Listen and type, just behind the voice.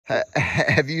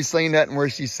Have you seen that where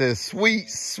she says, sweet,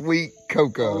 sweet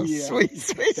cocoa? Oh, yeah. Sweet,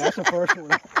 sweet. That's the first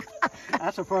one.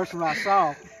 That's the first one I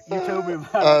saw. You told me about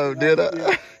Oh, it. did I?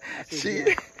 Yeah. I said,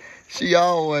 yeah. She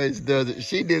always does it.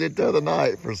 She did it the other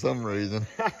night for some reason.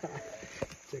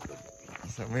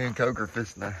 So me and Coker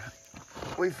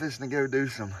we fishing to go do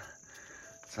some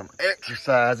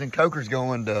exercise. And Coker's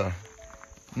going to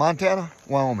Montana?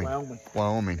 Wyoming.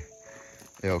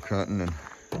 Elk hunting. And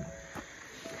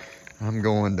I'm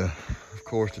going to, of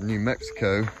course, to New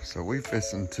Mexico. So we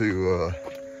fishing to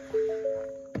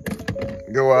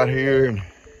go out here. And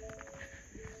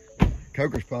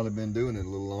Coker's probably been doing it a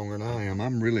little longer than I am.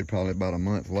 I'm really probably about a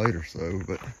month later, so,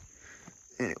 but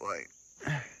anyway,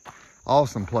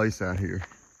 awesome place out here.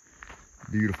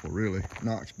 Beautiful, really.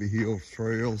 Knoxby Hills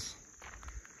trails.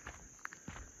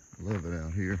 Love it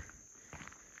out here.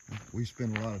 We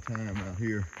spend a lot of time out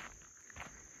here.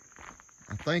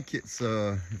 I think it's,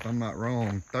 if I'm not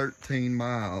wrong, 13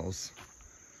 miles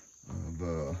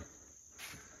of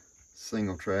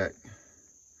single track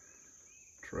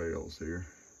trails here.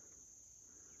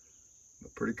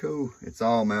 But pretty cool. It's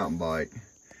all mountain bike.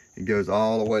 It goes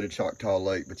all the way to Choctaw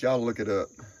Lake, but y'all look it up.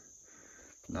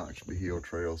 Knoxby Hill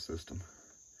Trail System.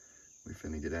 We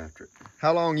finna get after it.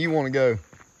 How long you want to go?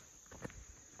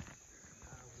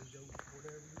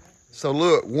 So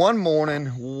look, one morning,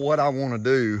 what I want to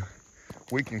do,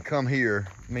 we can come here.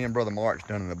 Me and Brother Mark's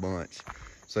done it a bunch.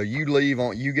 So you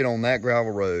get on that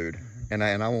gravel road, and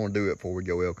I want to do it before we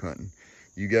go elk hunting.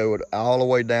 You go all the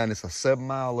way down. It's a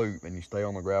 7-mile loop, and you stay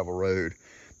on the gravel road.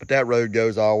 But that road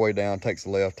goes all the way down, takes a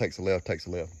left, and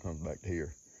comes back to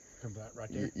here. Come back right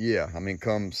there. Yeah, I mean,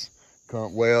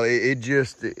 well, you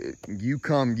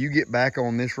get back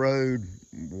on this road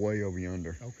way over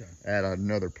yonder. Okay. At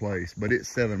another place, but it's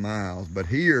 7 miles. But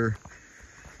here,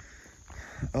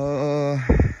 I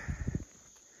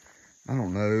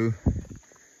don't know.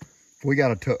 We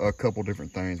got a couple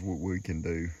different things what we can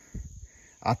do.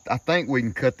 I think we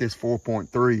can cut this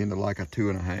 4.3 into like a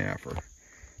 2.5 or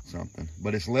something.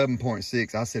 But it's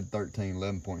 11.6. I said 13,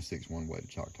 11.6 one way to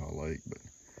Choctaw Lake, but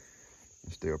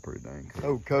it's still pretty dang cool.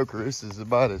 Oh, Coker, this is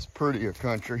about as pretty a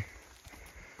country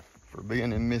for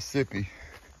being in Mississippi.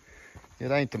 It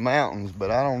ain't the mountains,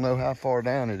 but I don't know how far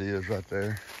down it is right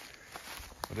there.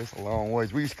 But it's a long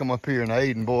ways. We used to come up here in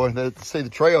Aiden, boy. See, the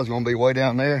trail's gonna be way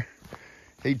down there.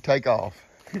 He'd take off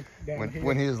when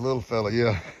he was a little fella,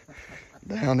 yeah.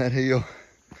 Down that hill,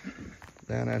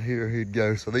 down that here he'd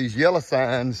go. So these yellow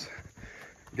signs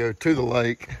go to the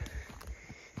lake,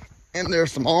 and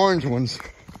there's some orange ones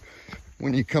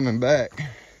when you're coming back,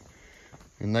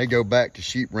 and they go back to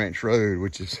Sheep Ranch Road,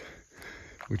 which is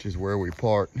where we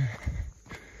park.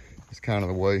 It's kind of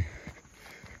the way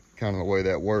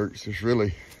that works. It's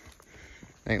really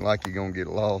ain't like you're gonna get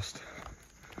lost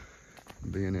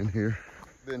being in here.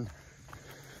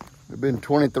 It's been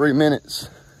 23 minutes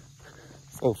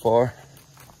so far.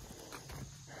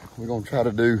 We're gonna try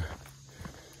to do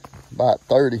about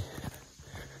 30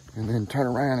 and then turn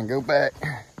around and go back.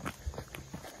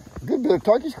 Good bit of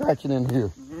turkey scratching in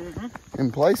here,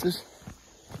 in places.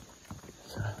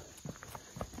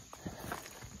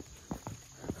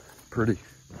 Pretty.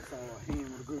 I saw a hen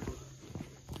with a group of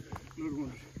little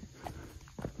ones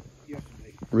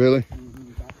yesterday. Really?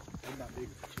 About big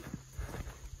as a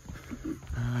chicken.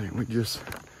 All right, we just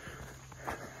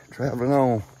traveling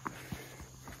on.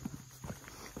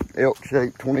 Elk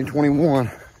Shape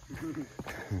 2021.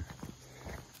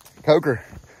 Coker,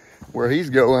 where he's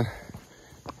going,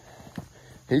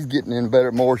 he's getting in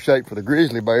more shape for the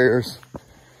grizzly bears,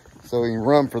 so he can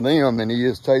run for them than he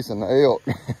is chasing the elk.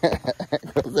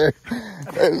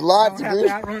 There's lots of grizzly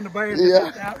bears. Outrun the bears,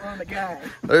 yeah. Outrun the guy.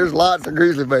 There's lots of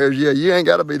grizzly bears. Yeah, you ain't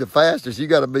got to be the fastest. You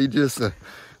got to be just the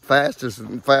fastest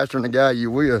and faster than the guy you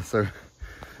with. So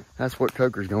that's what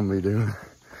Coker's gonna be doing,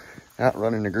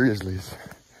 outrunning the grizzlies.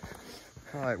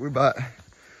 All right, we're about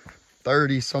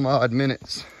 30 some odd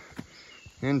minutes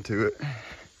into it.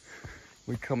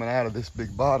 We're coming out of this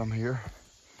big bottom here,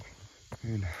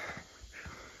 and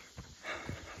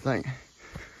I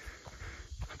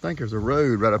think there's a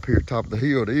road right up here top of the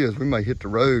hill. It is. We may hit the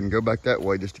road and go back that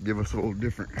way just to give us a little bit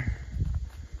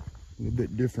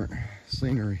different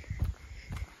scenery.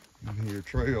 And here,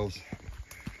 trails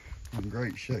in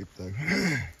great shape though.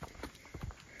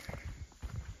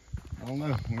 I don't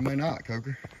know, we may not,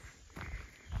 Coker.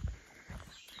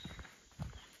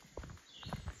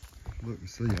 Look and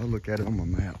see, I'll look at it on my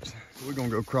maps. We're gonna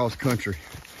go cross country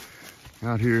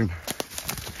out here and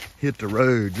hit the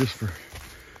road just for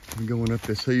going up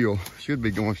this hill. Should be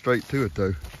going straight to it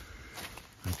though,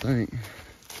 I think.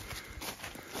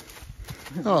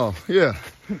 Oh yeah,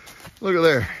 look at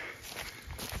there.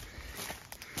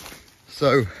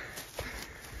 So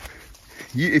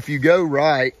if you go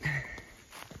right,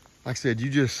 like I said,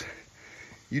 you just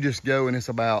go, and it's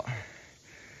about,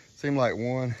 seem like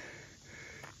 1,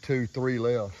 2, 3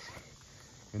 left,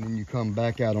 and then you come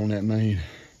back out on that main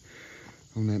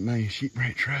sheep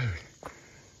ranch road.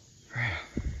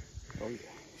 Oh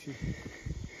yeah.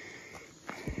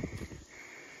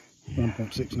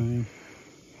 1.69.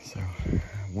 So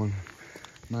 1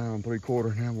 mile and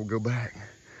 3/4. Now we'll go back.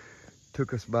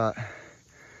 Took us about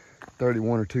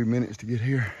 31 or 2 minutes to get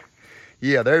here.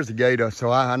 Yeah, there's the gate.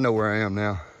 So I know where I am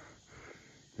now.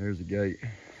 There's the gate.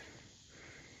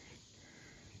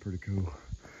 Pretty cool.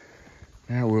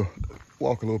 Now we'll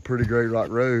walk a little Pretty Gray Rock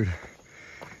Road.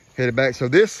 Headed back. So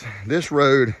this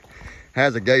road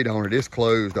has a gate on it. It's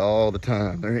closed all the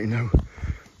time. There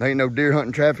ain't no deer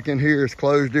hunting traffic in here. It's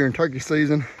closed during turkey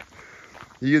season.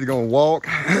 You're either gonna walk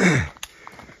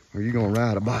or you're gonna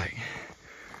ride a bike.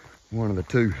 One of the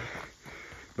two.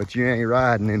 But you ain't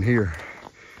riding in here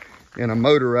in a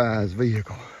motorized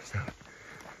vehicle. So, all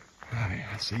right,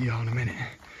 I'll see y'all in a minute.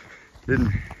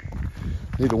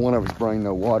 Neither one of us bring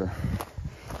no water.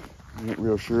 I ain't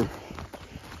real sure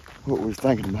what we was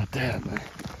thinking about that, but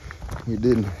we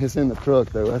didn't. It's in the truck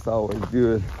though. That's always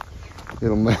good.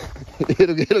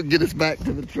 It'll get us back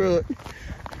to the truck.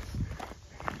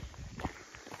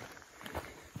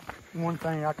 One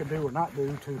thing I could do or not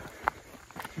do to,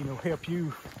 help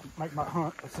you make my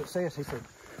hunt a success, he said,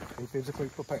 be physically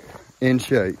prepared. In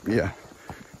shape, yeah.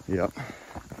 Yep.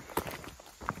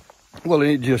 Well,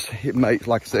 it makes,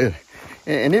 like I said,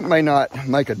 and it may not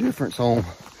make a difference on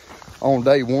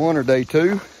day 1 or day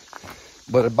 2,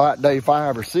 but about day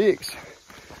 5 or 6,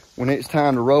 when it's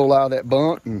time to roll out of that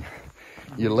bunk and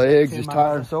your legs is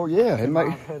tired, so yeah, it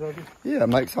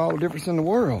makes all the difference in the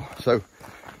world. So,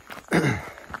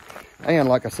 and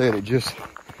like I said,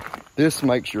 this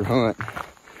makes your hunt.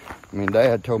 I mean,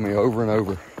 Dad told me over and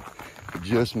over, it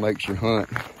just makes your hunt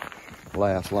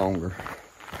last longer.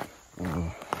 So,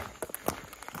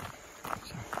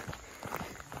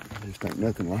 I just think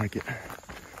nothing like it.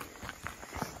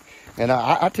 And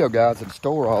I tell guys at the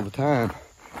store all the time,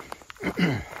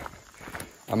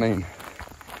 I mean,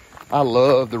 I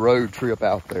love the road trip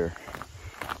out there.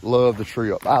 Love the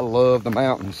trip. I love the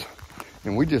mountains.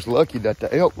 And we just lucky that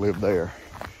the elk live there.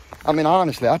 I mean,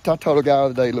 honestly, I told a guy the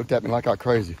other day, he looked at me like I was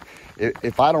crazy.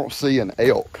 If I don't see an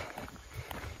elk,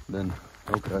 then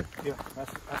okay. Yeah,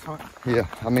 that's hunting. Yeah,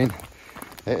 I mean,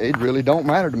 it really don't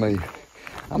matter to me.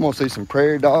 I'm gonna see some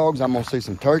prairie dogs. I'm gonna see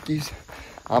some turkeys.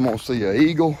 I'm gonna see an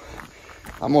eagle.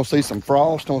 I'm gonna see some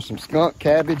frost on some skunk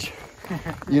cabbage,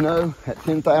 at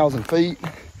 10,000 feet.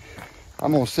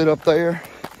 I'm gonna sit up there.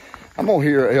 I'm gonna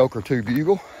hear an elk or two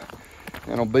bugle,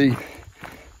 and I'll be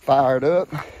fired up.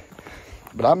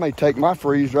 But I may take my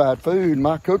freeze-dried food,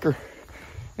 my cooker,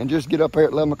 and just get up there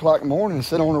at 11 o'clock in the morning and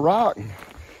sit on a rock. And,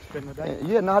 spend the day.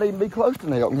 Yeah, not even be close to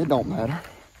an elk. It don't matter.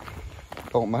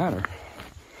 Don't matter.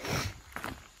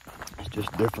 It's just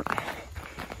different.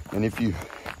 And if you,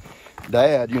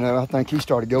 Dad, I think he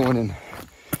started going in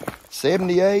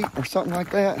 78 or something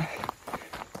like that.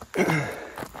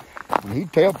 And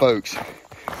he'd tell folks,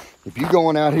 if you're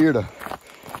going out here to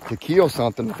kill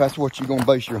something, if that's what you're going to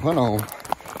base your hunt on,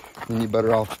 then you're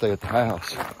better off to stay at the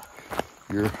house.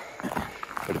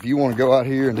 But if you want to go out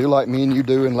here and do like me and you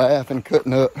do and laugh and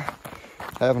cutting up,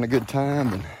 having a good time,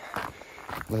 then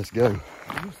let's go. You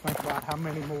just think about how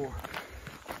many more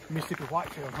Mississippi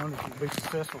whitetail hunters would be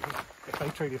successful if they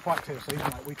treated whitetail season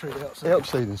like we treat elk season. Elk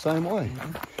season, the same way.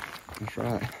 That's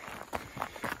right.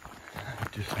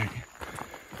 Just think.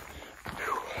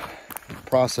 The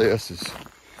process is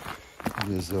I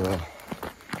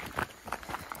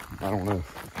don't know.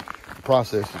 The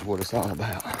process is what it's all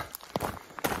about.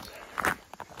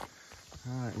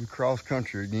 All right, we cross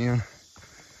country again.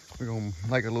 We're gonna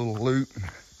make a little loop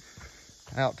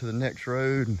out to the next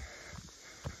road, and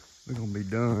we're gonna be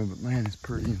done. But man, it's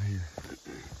pretty in here.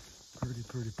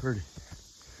 Pretty.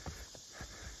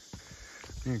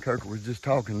 Me and Kirk was just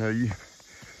talking though. You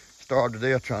starved to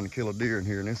death trying to kill a deer in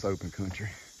here in this open country.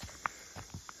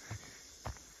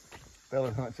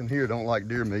 Fella hunts in here don't like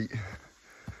deer meat.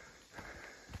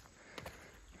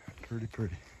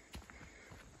 Pretty.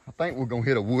 I think we're gonna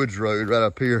hit a woods road right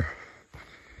up here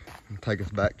and take us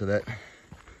back to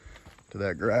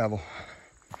that gravel.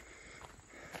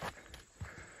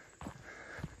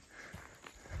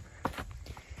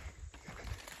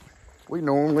 We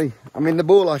normally, the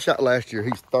bull I shot last year,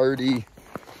 he's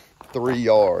 33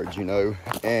 yards,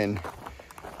 and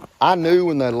I knew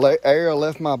when the arrow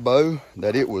left my bow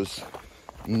that it was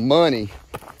money,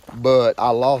 but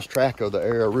I lost track of the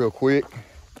arrow real quick.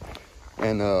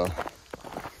 And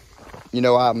you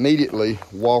know, I immediately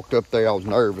walked up there. I was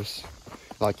nervous,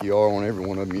 like you are on every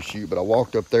one of them you shoot, but I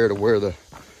walked up there to where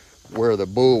the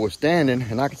bull was standing,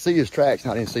 and I could see his tracks,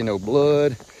 and I didn't see no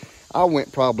blood. I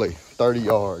went probably 30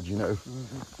 yards, you know,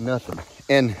 nothing.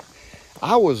 And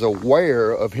I was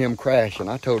aware of him crashing.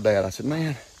 I told Dad, I said,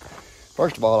 man,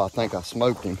 first of all, I think I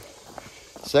smoked him.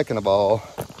 Second of all,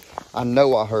 I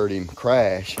know I heard him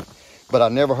crash, but I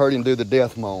never heard him do the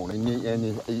death moan.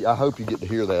 And I hope you get to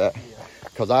hear that,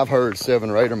 because I've heard 7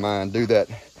 or 8 of mine do that.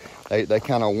 They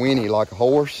kind of whinny like a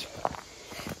horse.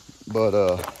 But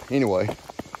anyway,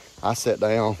 I sat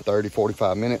down 30,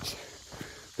 45 minutes.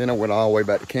 Then I went all the way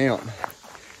back to camp,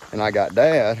 and I got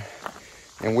Dad,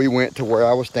 and we went to where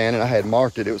I was standing. I had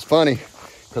marked it. It was funny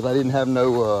because I didn't have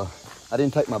no, I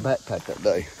didn't take my backpack that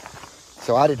day.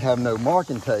 So I didn't have no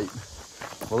marking tape.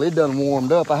 Well, it done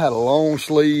warmed up. I had a long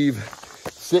sleeve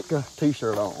Sitka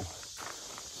t-shirt on.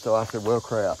 So I said, well,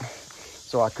 crap.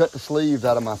 So I cut the sleeves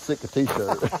out of my Sitka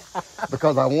t-shirt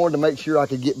because I wanted to make sure I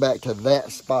could get back to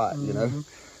that spot, you know.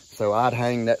 So I'd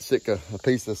hang that Sitka, a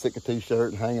piece of the Sitka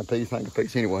t-shirt, and hang a piece.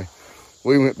 Anyway,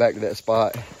 we went back to that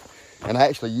spot, and I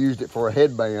actually used it for a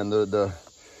headband the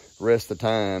rest of the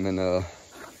time. And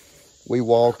we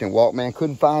walked and walked, man,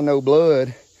 couldn't find no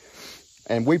blood.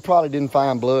 And we probably didn't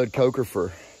find blood, Coker,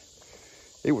 for,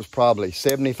 it was probably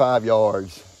 75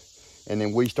 yards. And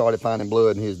then we started finding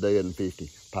blood, and he was dead in 50,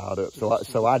 piled up.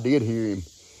 So I did hear him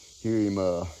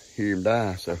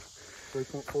die. So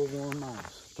 3.41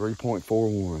 miles.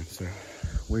 3.41. So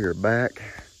we are back.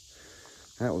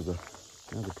 That was a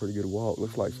pretty good walk.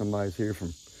 Looks like somebody's here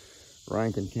from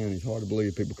Rankin County. It's hard to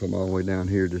believe people come all the way down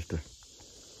here just to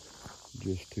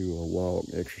walk,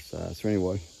 exercise. So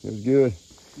anyway, it was good.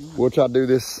 We'll try to do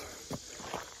this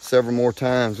several more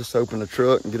times. Just open the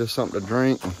truck and get us something to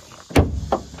drink.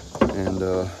 And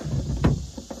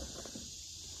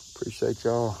appreciate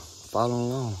y'all following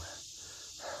along.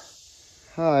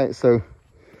 All right, so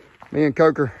me and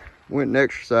Coker went and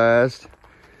exercised.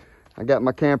 I got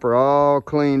my camper all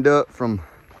cleaned up from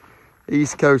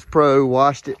East Coast Pro,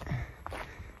 washed it,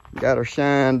 got her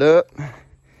shined up.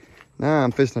 Now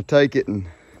I'm fixing to take it and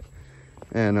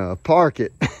park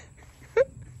it.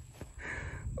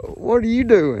 What are you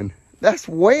doing? That's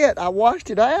wet. I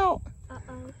washed it out.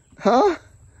 Huh?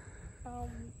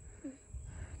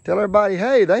 Tell everybody,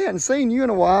 hey, they hadn't seen you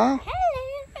in a while.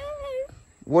 Hello.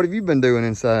 What have you been doing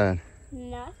inside?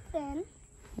 Nothing.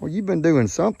 Well, you've been doing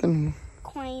something.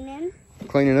 Cleaning.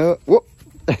 Cleaning up. Whoop.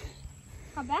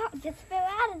 How about just fill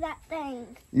out of that thing?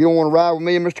 You don't want to ride with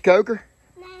me and Mr. Coker?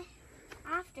 Nah,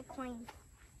 I have to clean.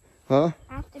 Huh?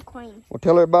 I have to clean. Well,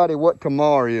 tell everybody what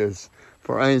tomorrow is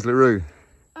for Ainsley Rue.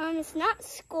 It's not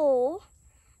school.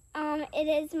 It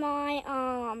is my,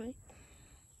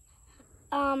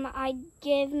 I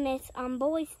give Miss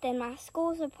Boyston my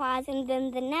school supplies, and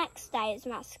then the next day is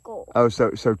my school. Oh,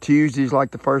 so Tuesday's like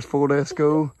the first full day of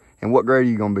school? And what grade are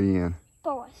you going to be in?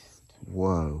 First.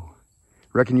 Whoa.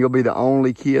 Reckon you'll be the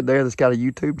only kid there that's got a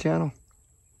YouTube channel?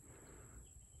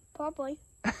 Probably.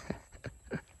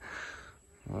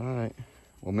 All right.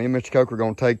 Well, me and Mr. Coker are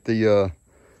going to take the...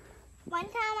 One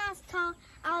time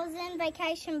I was in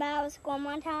vacation Bible school, and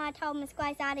one time I told Miss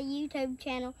Grace I had a YouTube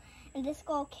channel, and this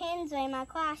girl Kenzie in my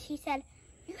class, she said,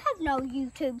 you have no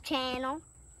YouTube channel.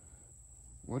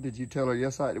 What did you tell her?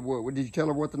 Yes, I... What did you tell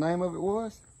her what the name of it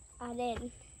was? I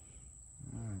didn't.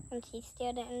 And she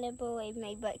still didn't believe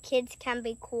me, but kids can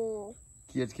be cool.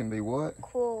 Kids can be what?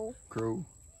 Cool. Cruel.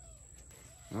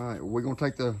 All right, we're going to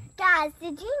take the... Guys,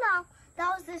 did you know there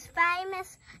was this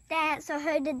famous dancer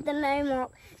who did the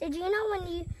moonwalk? Did you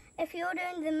know if you're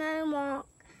doing the moonwalk,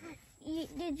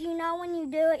 did you know when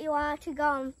you do it, you have to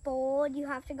go forward? You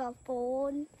have to go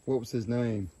forward. What was his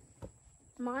name?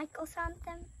 Michael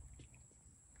something?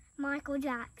 Michael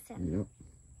Jackson. Yep.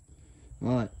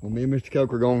 All right, well, me and Mr.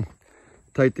 Coker are going to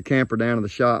take the camper down to the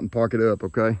shop and park it up,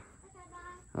 okay?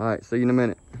 All right, see you in a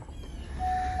minute.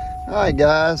 All right,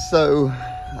 guys, so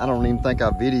I don't even think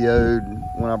I videoed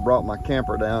when I brought my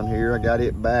camper down here. I got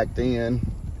it backed in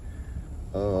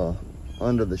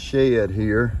under the shed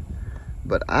here,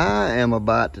 but I am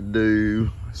about to do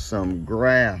some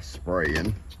grass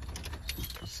spraying,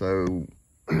 so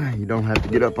you don't have to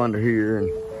get up under here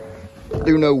and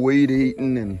do no weed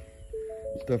eating and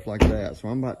stuff like that. So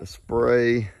I'm about to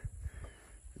spray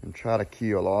and try to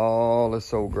kill all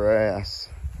this old grass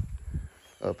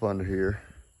up under here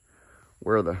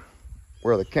where the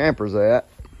camper's at,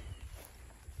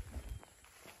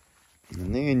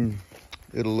 and then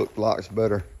it'll look lots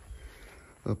better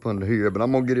up under here. But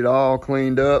I'm gonna get it all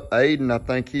cleaned up. Aiden, I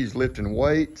think he's lifting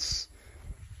weights,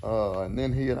 and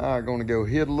then he and I are gonna go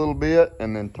hit a little bit,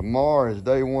 and then tomorrow is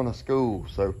day 1 of school.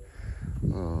 So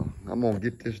I'm gonna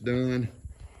get this done.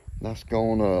 That's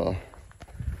gonna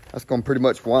pretty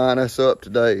much wind us up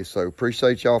today. So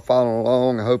appreciate y'all following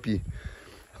along. I hope you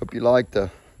liked the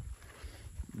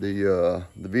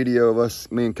video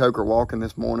of me and Coker walking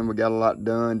this morning. We got a lot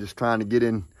done, just trying to get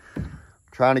in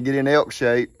elk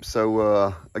shape.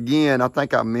 So again, I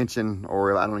think I mentioned,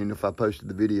 or I don't even know if I posted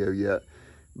the video yet,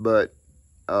 but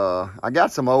I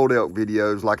got some old elk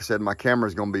videos. Like I said, my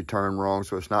camera's gonna be turned wrong,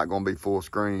 so it's not gonna be full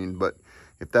screen. But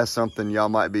if that's something y'all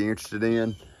might be interested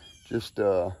in, just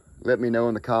let me know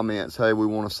in the comments. Hey, we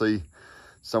want to see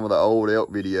some of the old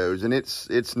elk videos. And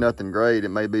it's nothing great. It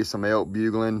may be some elk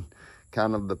bugling,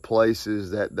 kind of the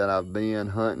places that I've been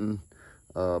hunting.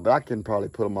 But I can probably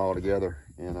put them all together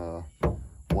in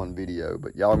one video.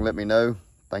 But y'all can let me know.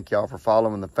 Thank y'all for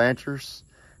following the Fanchers,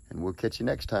 and we'll catch you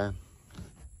next time.